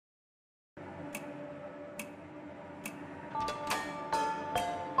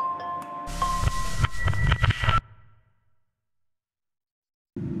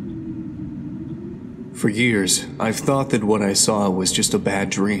For years, I've thought that what I saw was just a bad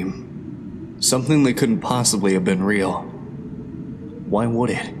dream. Something that couldn't possibly have been real. Why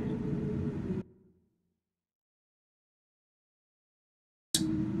would it?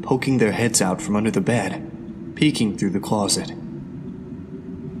 Poking their heads out from under the bed, peeking through the closet.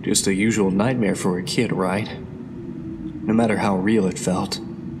 Just a usual nightmare for a kid, right? No matter how real it felt.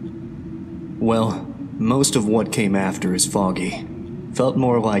 Well, most of what came after is foggy. Felt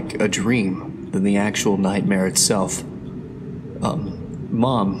more like a dream than the actual nightmare itself.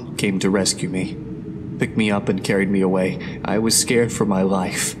 Mom came to rescue me. Picked me up and carried me away. I was scared for my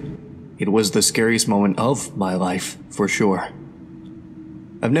life. It was the scariest moment of my life, for sure.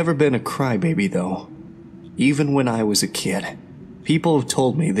 I've never been a crybaby, though. Even when I was a kid, people have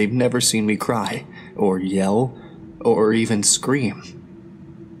told me they've never seen me cry, or yell, or even scream.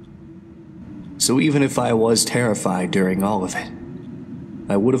 So even if I was terrified during all of it,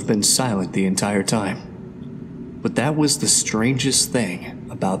 I would have been silent the entire time. But that was the strangest thing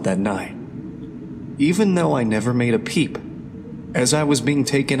about that night. Even though I never made a peep, as I was being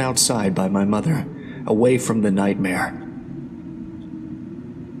taken outside by my mother, away from the nightmare,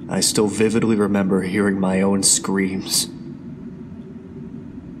 I still vividly remember hearing my own screams.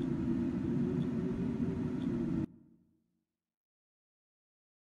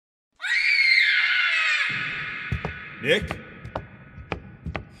 Nick?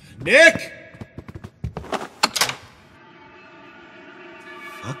 Nick!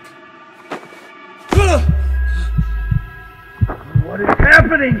 Fuck. What is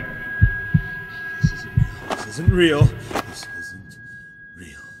happening? This isn't real. This isn't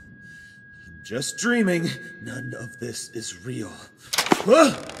real. I'm just dreaming. None of this is real.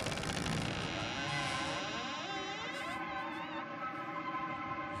 God.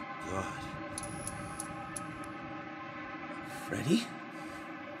 Freddy?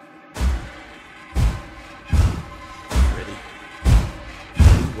 Freddy?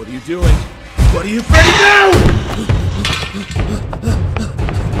 What are you doing? What are you, Freddy? No!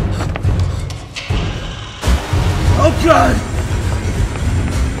 Oh God!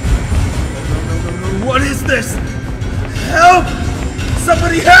 No. What is this? Help!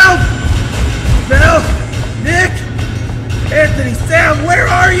 Somebody help! Belle? Nick? Anthony? Sam, where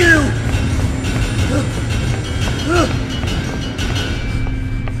are you?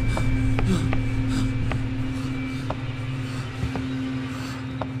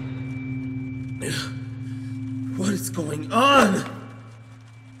 What is going on?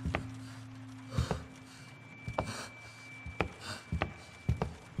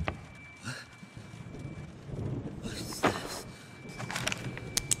 What is this?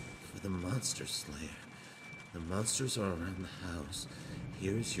 For the Monster Slayer. The monsters are around the house.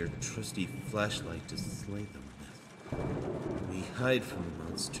 Here's your trusty flashlight to slay them with. We hide from the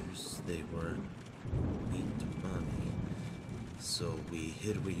monsters. They were mean to Mommy. So we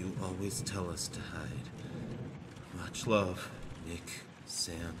hid where you always tell us to hide. Much love, Nick,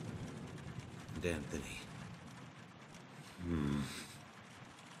 Sam, and Anthony.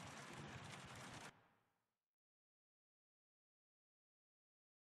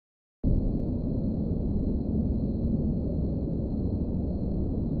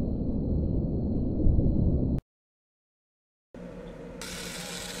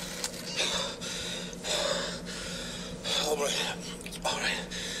 All right.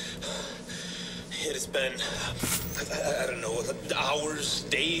 It has been, I don't know, hours,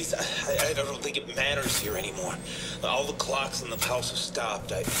 days. I don't think it matters here anymore. All the clocks in the house have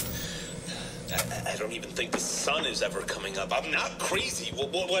stopped. I don't even think the sun is ever coming up. I'm not crazy.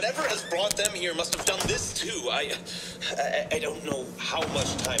 Whatever has brought them here must have done this too. I don't know how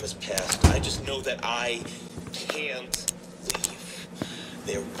much time has passed. I just know that I can't leave.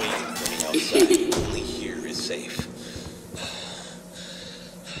 They're waiting for me outside. Only here is safe.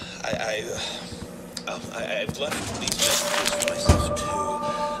 I've left these messages for myself too.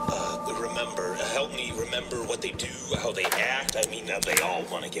 Help me remember what they do, how they act. I mean, they all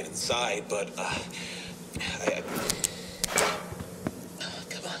want to get inside, but come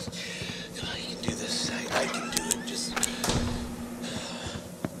on, you can do this. I can do it. Just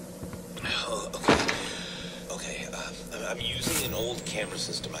okay. I'm using an old camera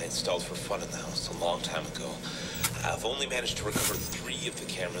system I installed for fun in the house a long time ago. I've only managed to recover 3 of the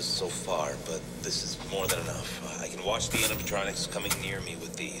cameras so far, but this is more than enough. I can watch the animatronics coming near me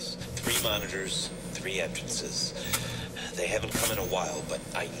with these. 3 monitors, 3 entrances. They haven't come in a while, but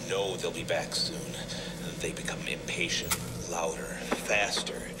I know they'll be back soon. They become impatient, louder,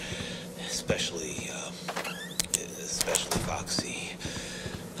 faster. Especially Foxy.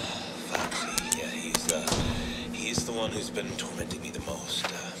 Foxy, yeah, he's the one who's been tormenting me the most.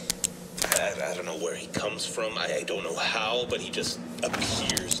 I don't know where he comes from. I don't know how, but he just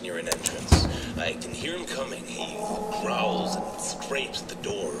appears near an entrance. I can hear him coming. He growls and scrapes at the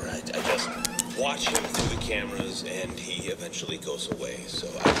door. I just watch him through the cameras, and he eventually goes away. So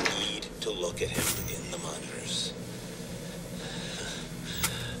I need to look at him in the monitors.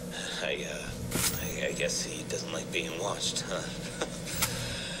 I guess he doesn't like being watched, huh?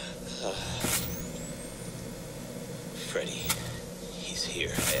 Freddy, he's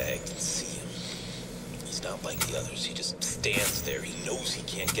here. I can see him. He's not like the others. He just stands there. He knows he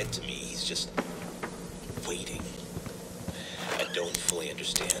can't get to me. He's just waiting. I don't fully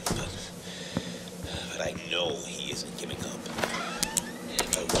understand, but I know he isn't giving up.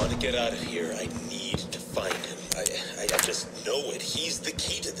 If I want to get out of here, I need to find him. I just know it. He's the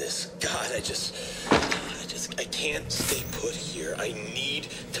key to this. God, I can't stay put here. I need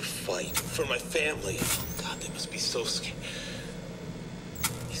to fight for my family. Oh, God, they must be so scared.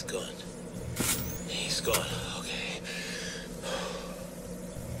 He's gone. He's gone. Okay.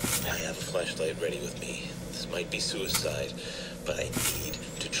 I have a flashlight ready with me. This might be suicide, but I need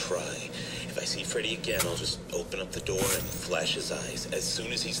to try. If I see Freddy again, I'll just open up the door and flash his eyes as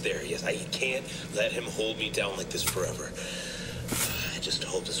soon as he's there. Yes, I can't let him hold me down like this forever. I just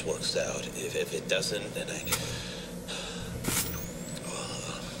hope this works out. If it doesn't, then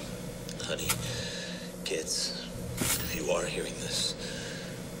honey, kids, if you are hearing this,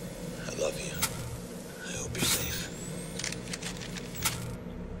 I love you. I hope you're safe.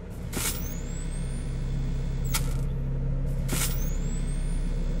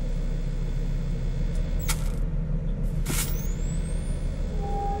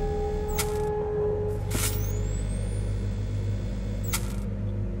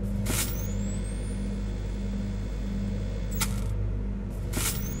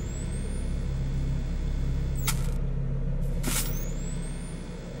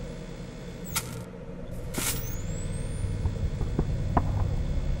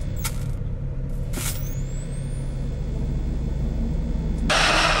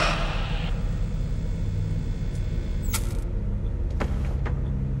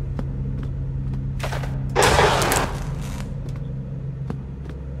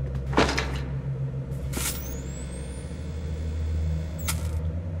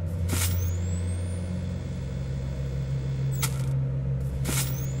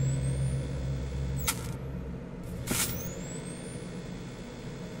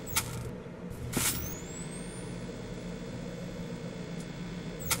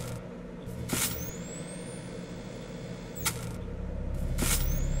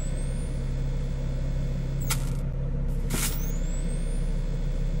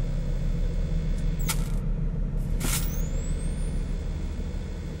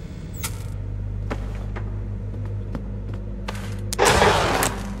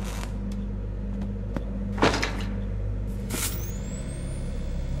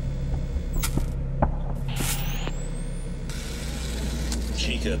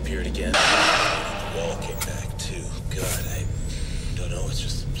 Chica appeared again. The wall came back too. God, I don't know. It's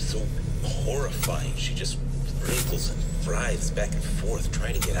just so horrifying. She just wrinkles and writhes back and forth,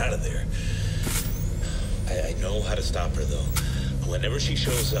 trying to get out of there. I know how to stop her though. Whenever she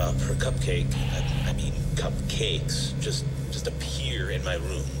shows up, her cupcakes, just appear in my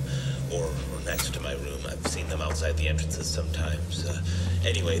room or next to my room. I've seen them outside the entrances sometimes.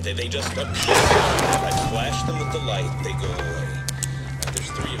 Anyway, they just appear. If I flash them with the light, they go away.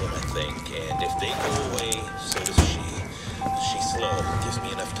 There's 3 of them, I think, and if they go away, so does she. She's slow, gives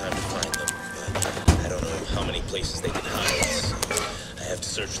me enough time to find them, but I don't know how many places they can hide, so I have to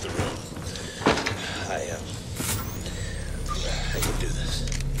search the room. I can do this.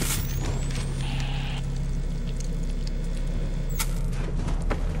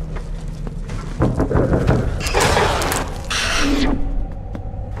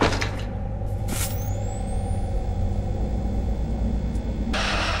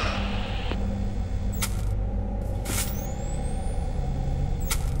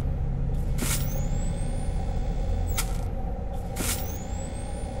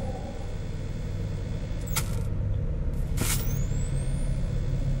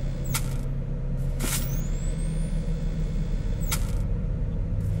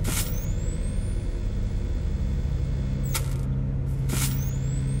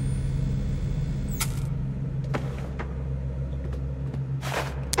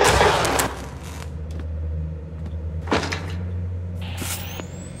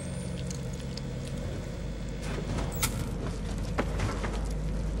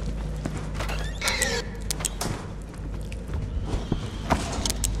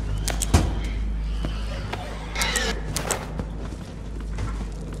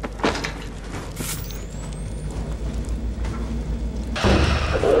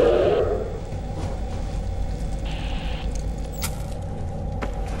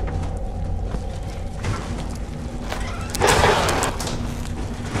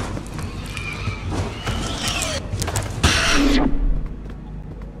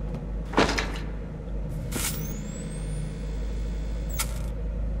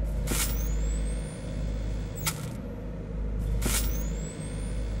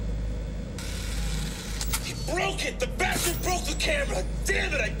 camera.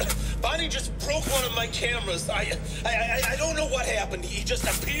 Damn it! Bonnie just broke one of my cameras. I don't know what happened. He just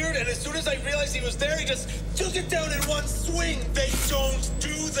appeared, and as soon as I realized he was there, he just took it down in one swing. They don't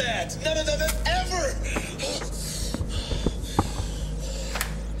do that. None of them ever.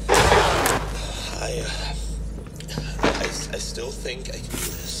 I still think I can do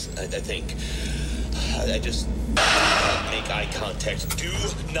this. I think. I just make eye contact. Do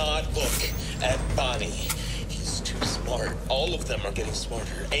not look at Bonnie. He's too smart. All of them are getting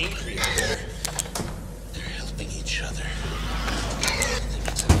smarter, angrier. They're helping each other.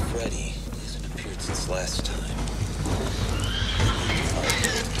 Except Freddy. He hasn't appeared since last time.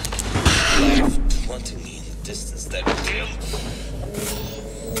 Taunting me in the distance. That damn.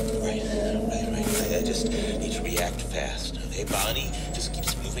 Right. I just need to react fast. Hey, Bonnie just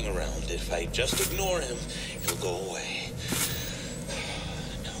keeps moving around. If I just ignore him, he'll go away.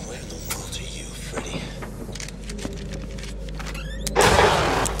 Now, where in the world are you, Freddy?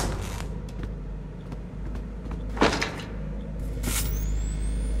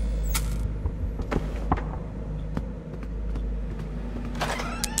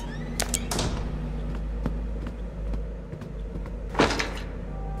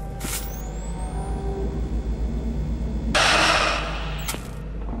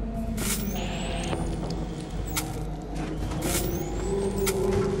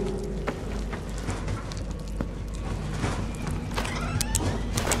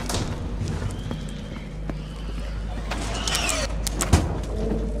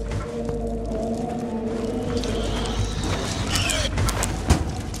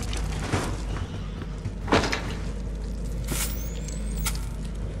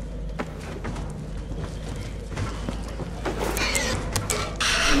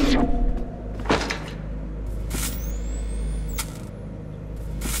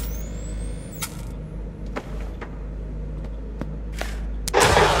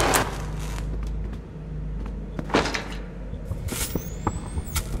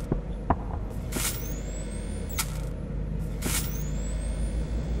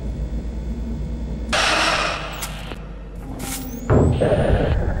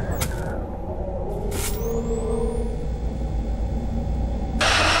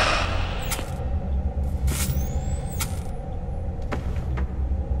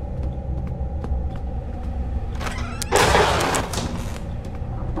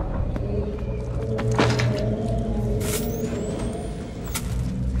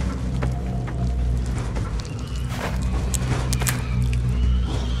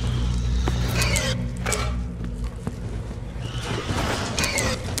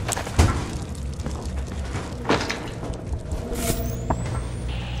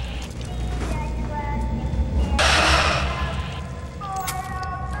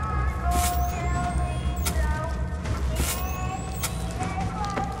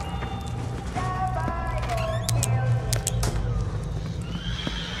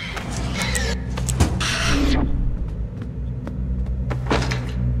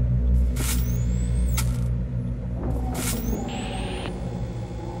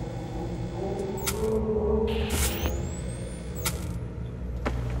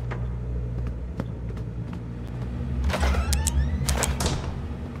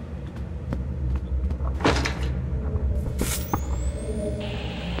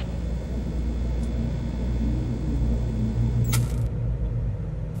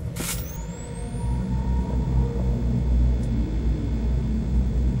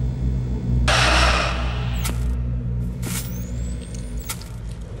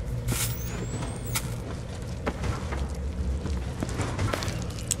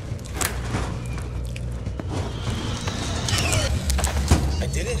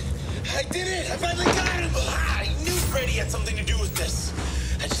 I did it! I finally got him! I knew Freddy had something to do with this.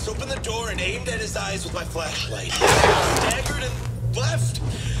 I just opened the door and aimed at his eyes with my flashlight. Staggered and left.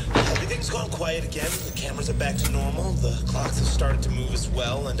 Everything's gone quiet again. The cameras are back to normal. The clocks have started to move as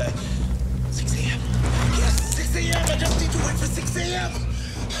well, and 6 a.m. Yes, 6 a.m. I just need to wait for 6 a.m.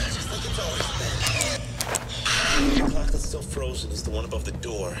 Just like it's always been. The clock that's still frozen is the one above the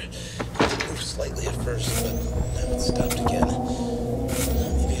door. It moved slightly at first, but now it's stopped again.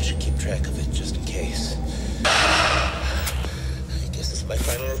 Maybe I should keep track of it just in case. I guess this is my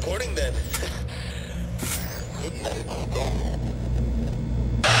final recording then. Good night.